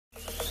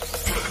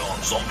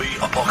Zombie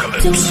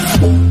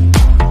Apocalypse.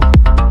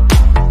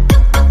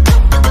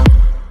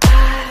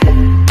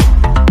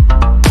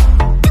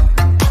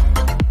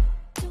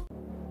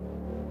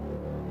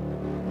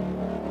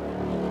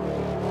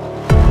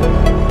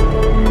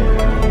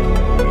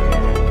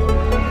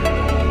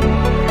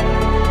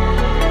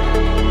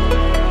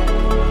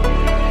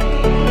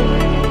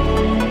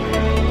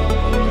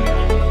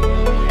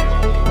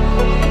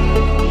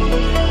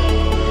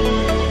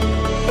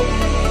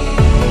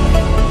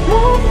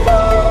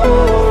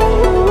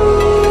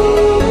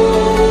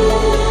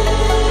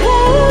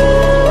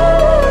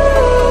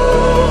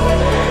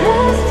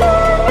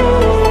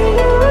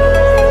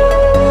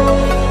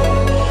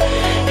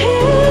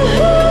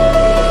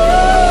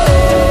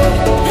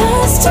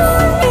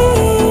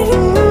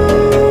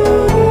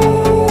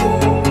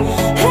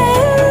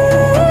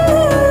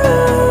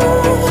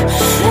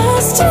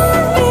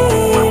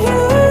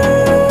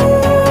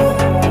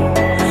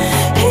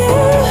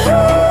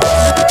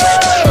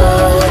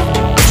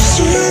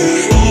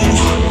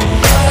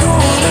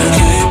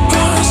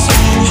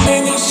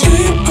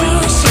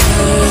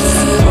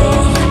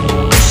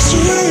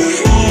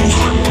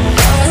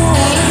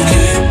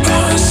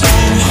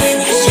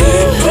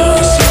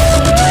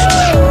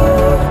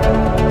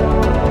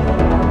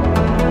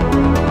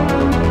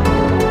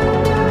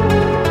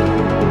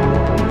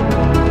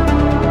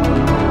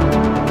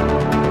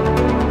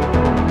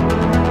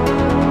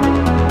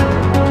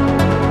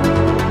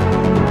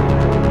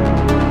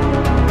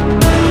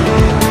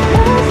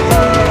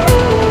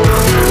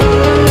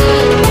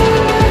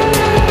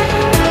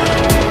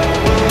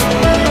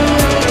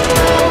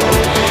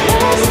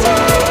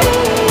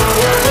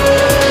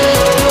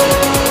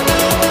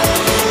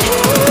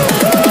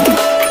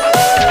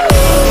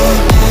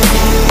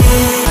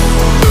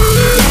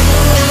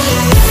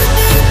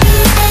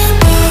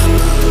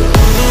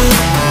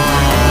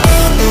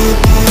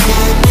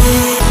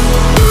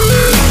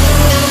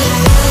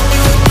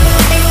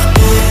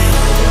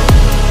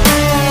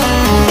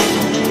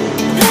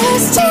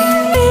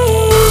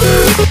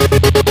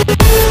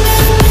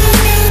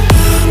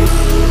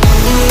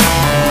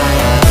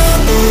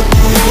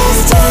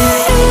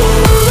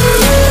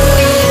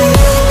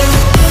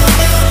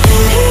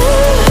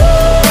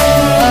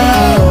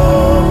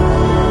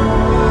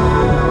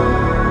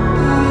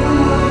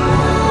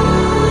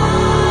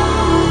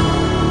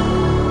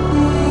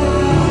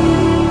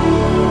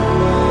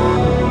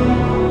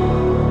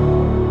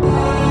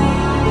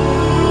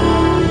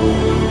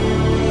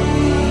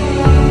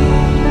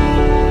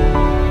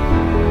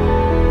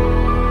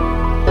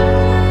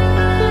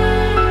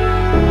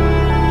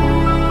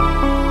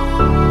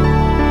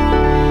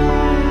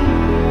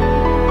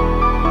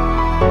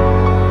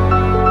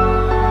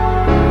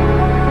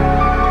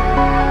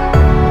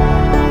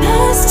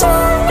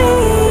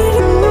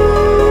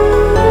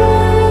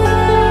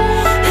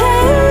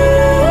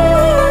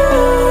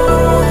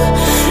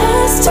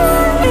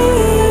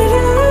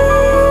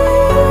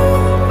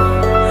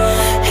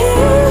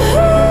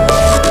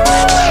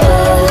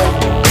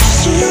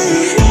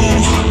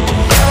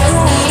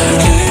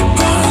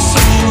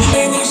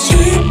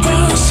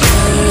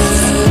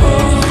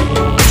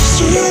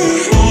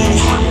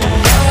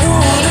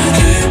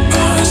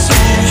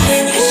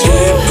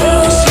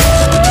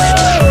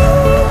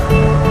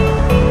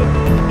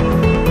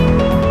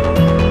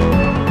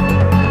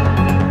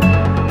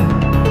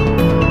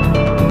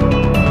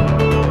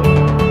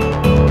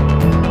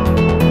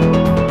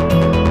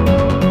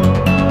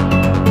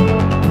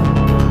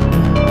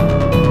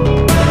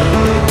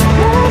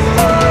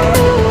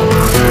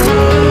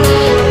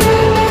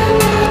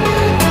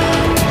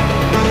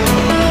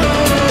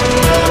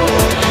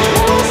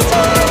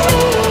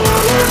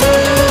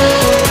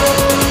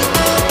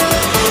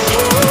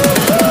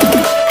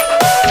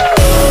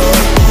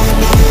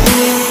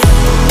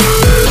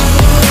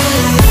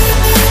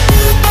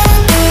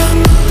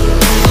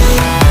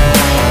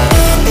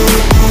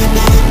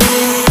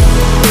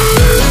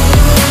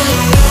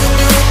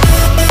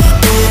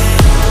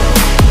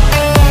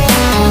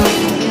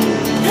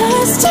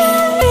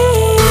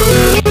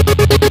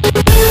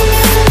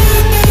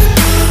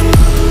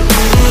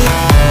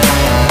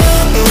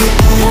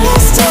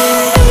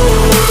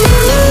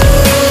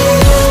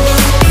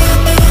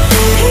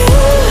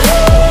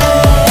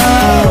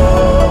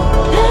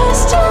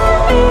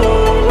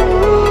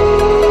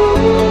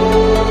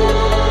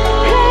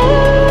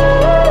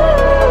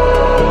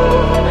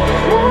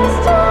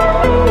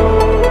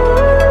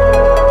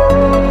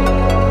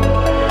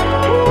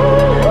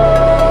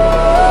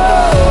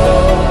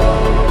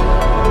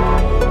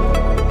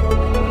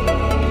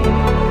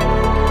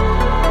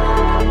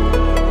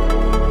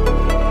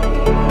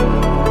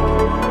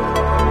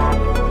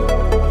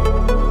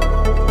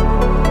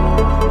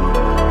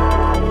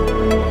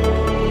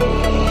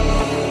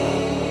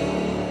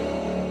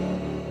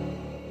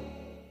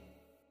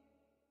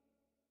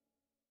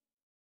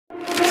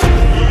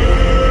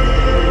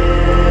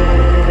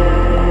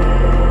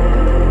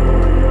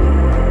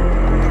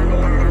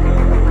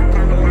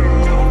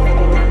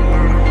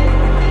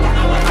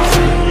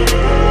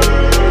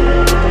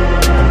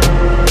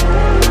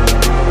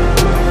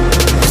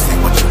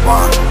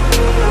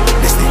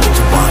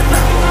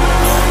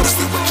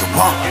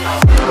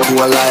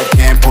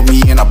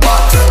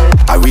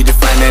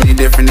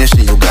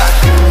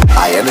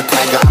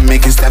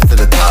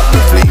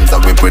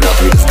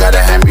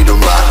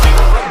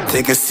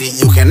 can see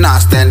you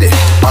cannot stand it.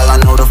 All I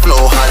know, the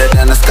flow harder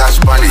than a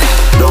Scotch bunny.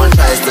 Don't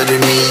try study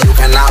me, you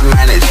cannot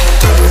manage.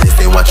 This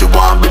ain't what you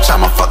want, bitch,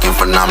 I'm a fucking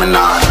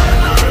phenomenon.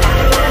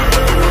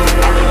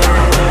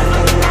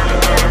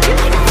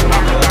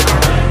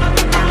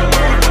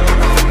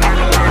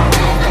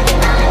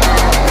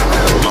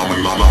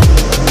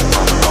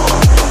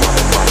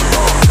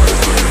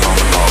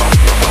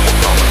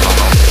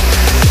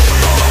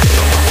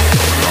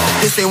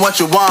 This ain't what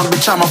you want,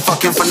 bitch, I'm a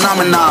fucking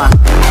phenomenon.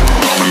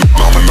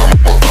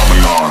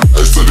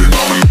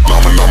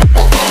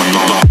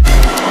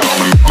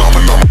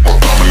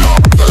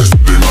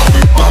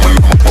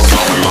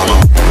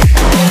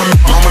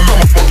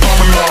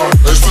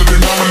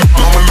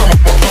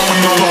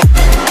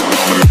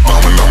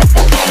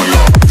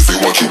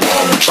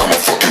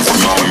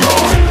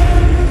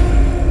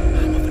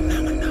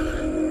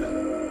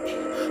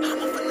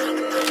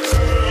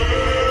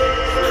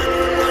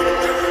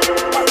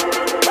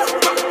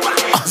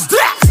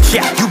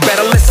 Yeah, you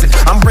better listen.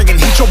 I'm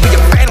bringing heat, you'll be a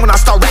fan when I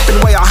start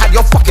rapping. Way I'll have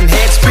your fucking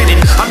head spinning.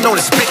 I'm known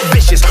as spit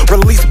vicious,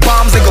 release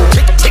bombs and go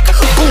tick tick.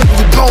 Boom,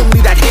 you blow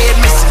me, that head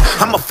missing.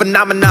 I'm a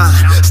phenomenon,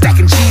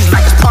 stacking cheese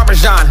like it's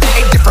Parmesan.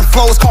 8 different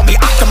flows, call me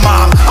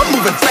Octomom. I'm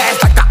moving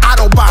fast like the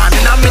Autobahn,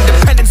 and I'm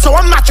independent, so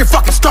I'm not your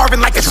fucking starving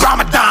like it's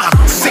Ramadan.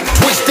 Sick,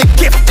 twisted,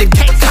 gifted,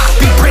 can't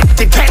copy,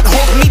 printed, can't hold